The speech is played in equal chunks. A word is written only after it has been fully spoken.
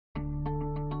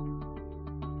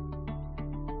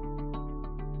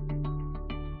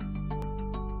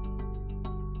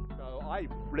I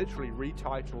literally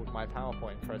retitled my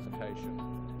PowerPoint presentation,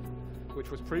 which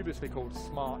was previously called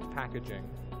Smart Packaging,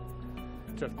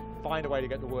 to find a way to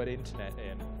get the word internet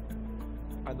in.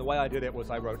 And the way I did it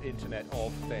was I wrote Internet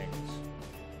of Things.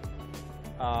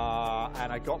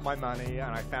 And I got my money,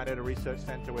 and I founded a research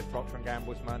center with Procter &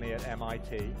 Gamble's money at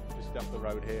MIT, just up the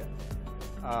road here.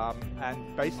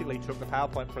 And basically took the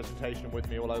PowerPoint presentation with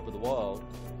me all over the world,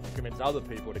 to convince other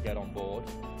people to get on board,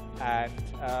 and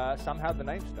somehow the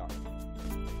name stuck.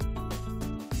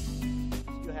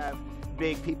 You have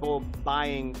big people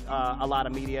buying a lot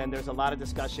of media, and there's a lot of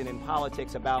discussion in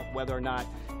politics about whether or not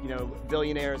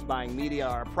billionaires buying media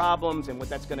are problems and what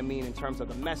that's going to mean in terms of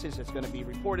the message that's going to be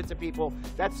reported to people.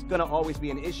 That's going to always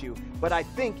be an issue. But I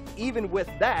think even with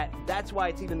that, that's why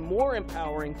it's even more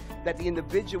empowering that the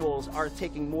individuals are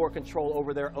taking more control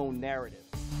over their own narrative.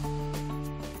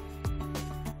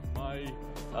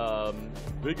 My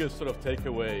biggest sort of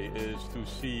takeaway is to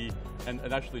see, and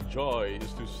actually joy,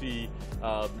 is to see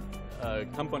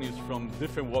companies from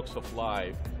different walks of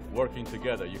life working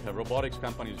together. You have robotics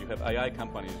companies, you have AI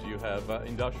companies, you have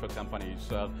industrial companies.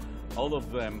 All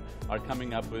of them are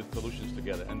coming up with solutions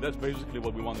together. And that's basically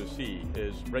what we want to see,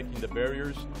 is breaking the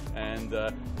barriers and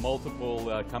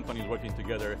multiple companies working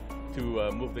together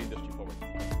to move the industry forward.